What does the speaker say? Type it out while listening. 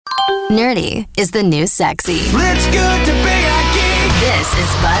Nerdy is the new sexy. It's good to be a geek. This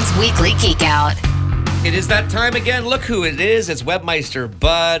is Bud's Weekly Geek Out. It is that time again. Look who it is. It's Webmeister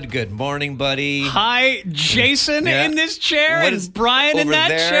Bud. Good morning, buddy. Hi, Jason in this chair What and is Brian in over that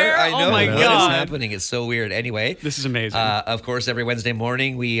there? chair. I know. Oh my What God. is happening? It's so weird. Anyway. This is amazing. Of course, every Wednesday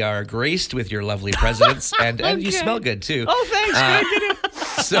morning we are graced with your lovely presidents. And you smell good, too. Oh, thanks. Good.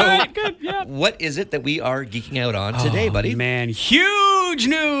 So, All right, good. Yeah. what is it that we are geeking out on today, buddy? Man, huge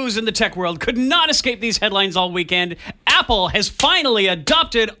news in the tech world. Could not escape these headlines all weekend. Apple has finally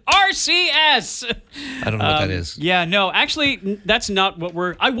adopted RCS. I don't know what that is. Yeah, no, actually, that's not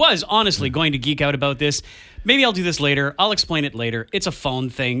what I was honestly going to geek out about this. Maybe I'll do this later. I'll explain it later. It's a phone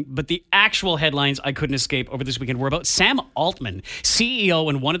thing, but the actual headlines I couldn't escape over this weekend were about Sam Altman, CEO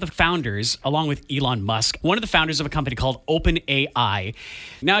and one of the founders, along with Elon Musk, one of the founders of a company called OpenAI.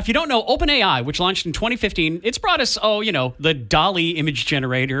 Now, if you don't know, OpenAI, which launched in 2015, it's brought us, the DALL-E image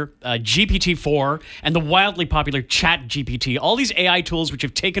generator, GPT-4, and the wildly popular ChatGPT, all these AI tools which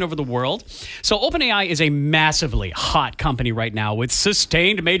have taken over the world. So OpenAI is a massively hot company right now with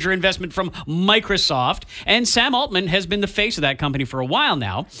sustained major investment from Microsoft. And Sam Altman has been the face of that company for a while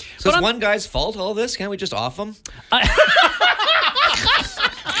now. So it's one guy's fault, all this? Can't we just off him?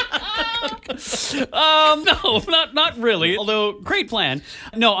 No, not really. Although, great plan.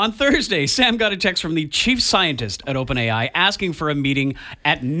 No, on Thursday, Sam got a text from the chief scientist at OpenAI asking for a meeting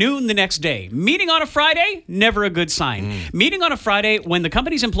at noon the next day. Meeting on a Friday? Never a good sign. Meeting on a Friday when the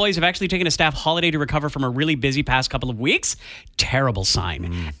company's employees have actually taken a staff holiday to recover from a really busy past couple of weeks? Terrible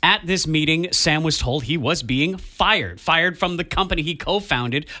sign. At this meeting, Sam was told he was being fired. Fired from the company he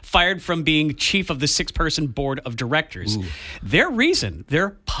co-founded. Fired from being chief of the 6-person board of directors. Their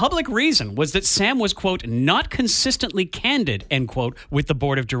public reason was that Sam was, quote, not consistently candid, end quote, with the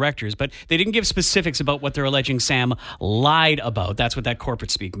board of directors. But they didn't give specifics about what they're alleging Sam lied about. That's what that corporate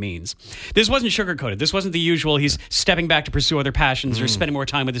speak means. This wasn't sugarcoated. This wasn't the usual he's stepping back to pursue other passions or spending more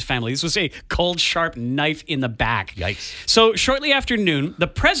time with his family. This was a cold, sharp knife in the back. Yikes. So shortly after noon, the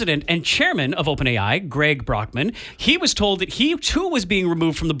president and chairman of OpenAI, Greg Brockman, he was told that he too was being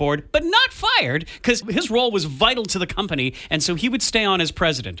removed from the board, but not fired because his role was vital to the company, and so he would stay on as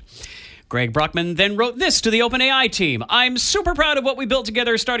president. Greg Brockman then wrote this to the OpenAI team. I'm super proud of what we built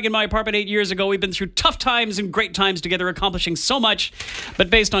together starting in my apartment 8 years ago. We've been through tough times and great times together, accomplishing so much. But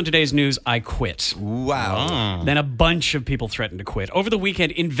based on today's news, I quit. Wow. Then a bunch of people threatened to quit. Over the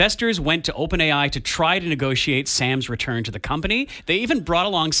weekend, investors went to OpenAI to try to negotiate Sam's return to the company. They even brought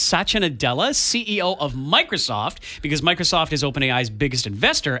along Satya Nadella, CEO of Microsoft, because Microsoft is OpenAI's biggest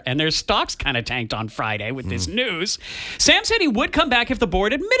investor, and their stocks kind of tanked on Friday with this news. Sam said he would come back if the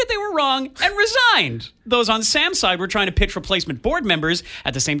board admitted they were wrong and resigned. Those on Sam's side were trying to pitch replacement board members.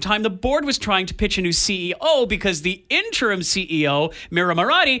 At the same time, the board was trying to pitch a new CEO because the interim CEO, Mira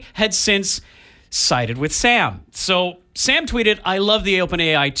Murati, had since sided with Sam. So Sam tweeted, I love the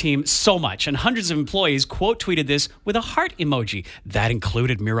OpenAI team so much, and hundreds of employees quote tweeted this with a heart emoji. That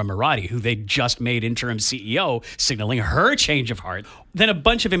included Mira Murati, who they just made interim CEO, signaling her change of heart. Then a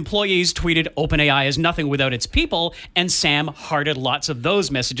bunch of employees tweeted, OpenAI is nothing without its people, and Sam hearted lots of those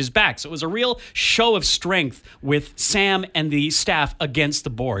messages back. So it was a real show of strength with Sam and the staff against the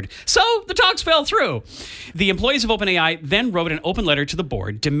board. So the talks fell through. The employees of OpenAI then wrote an open letter to the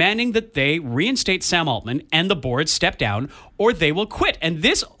board demanding that they reinstate Sam Altman and the board step down or they will quit. And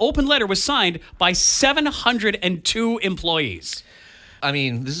this open letter was signed by 702 employees. I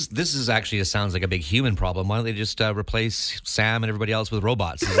mean, this is actually sounds like a big human problem. Why don't they just replace Sam and everybody else with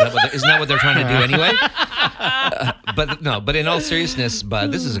robots? Isn't that what they're trying to do anyway? But in all seriousness,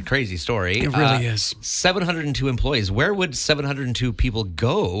 this is a crazy story. It really is. 702 employees. Where would 702 people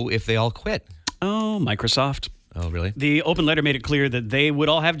go if they all quit? Oh, Microsoft. Oh, really? The open letter made it clear that they would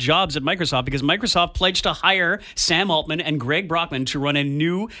all have jobs at Microsoft because Microsoft pledged to hire Sam Altman and Greg Brockman to run a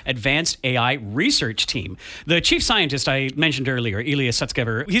new advanced AI research team. The chief scientist I mentioned earlier, Ilya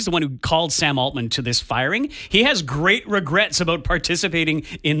Sutskever, he's the one who called Sam Altman to this firing. He has great regrets about participating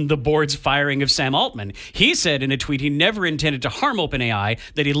in the board's firing of Sam Altman. He said in a tweet he never intended to harm OpenAI,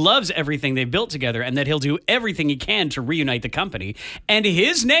 that he loves everything they've built together, and that he'll do everything he can to reunite the company. And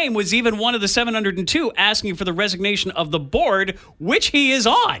his name was even one of the 702 asking for the resignation of the board, which he is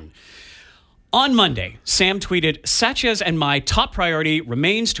on. On Monday, Sam tweeted, Satya's and my top priority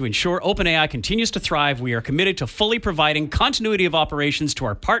remains to ensure OpenAI continues to thrive. We are committed to fully providing continuity of operations to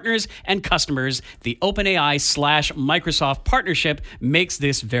our partners and customers. The OpenAI/Microsoft partnership makes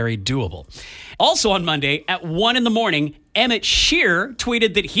this very doable. Also on Monday, at 1 a.m, Emmett Shear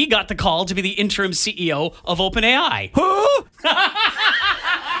tweeted that he got the call to be the interim CEO of OpenAI.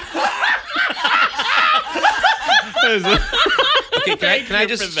 Okay, can I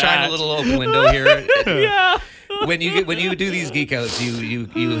just shine a little open window here? Yeah. When you do these geek outs,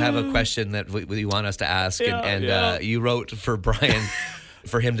 you have a question that you want us to ask, and you wrote for Brian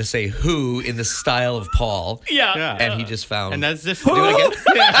for him to say "who" in the style of Paul. Yeah. And he just found. And that's just Do it again.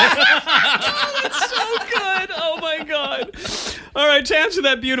 That's so good. Oh my God. All right, to answer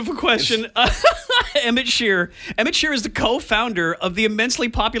that beautiful question, Emmett Shear. Emmett Shear is the co-founder of the immensely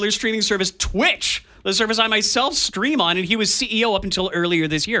popular streaming service Twitch, the service I myself stream on, and he was CEO up until earlier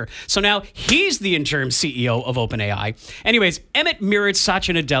this year. So now he's the interim CEO of OpenAI. Anyways, Emmett mirrored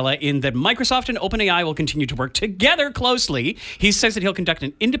Satya Nadella in that Microsoft and OpenAI will continue to work together closely. He says that he'll conduct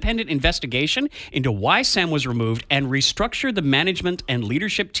an independent investigation into why Sam was removed and restructure the management and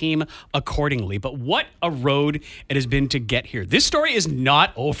leadership team accordingly. But what a road it has been to get here. This story is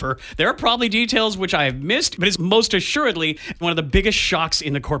not over. There are probably details which I have missed, but it's most assuredly one of the biggest shocks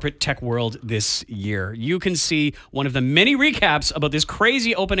in the corporate tech world this year. You can see one of the many recaps about this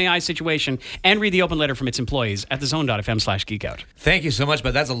crazy OpenAI situation and read the open letter from its employees at thezone.fm/geekout. Thank you so much,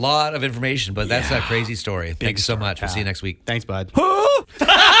 but that's a lot of information, but that's a crazy story. Thank you so much. We'll see you next week. Thanks, bud.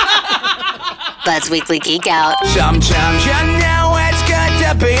 Bud's Weekly Geek Out. Sometimes you know it's good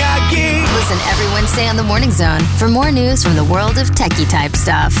to be a geek. Listen every Wednesday on The Morning Zone for more news from the world of techie type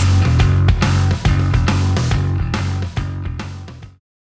stuff.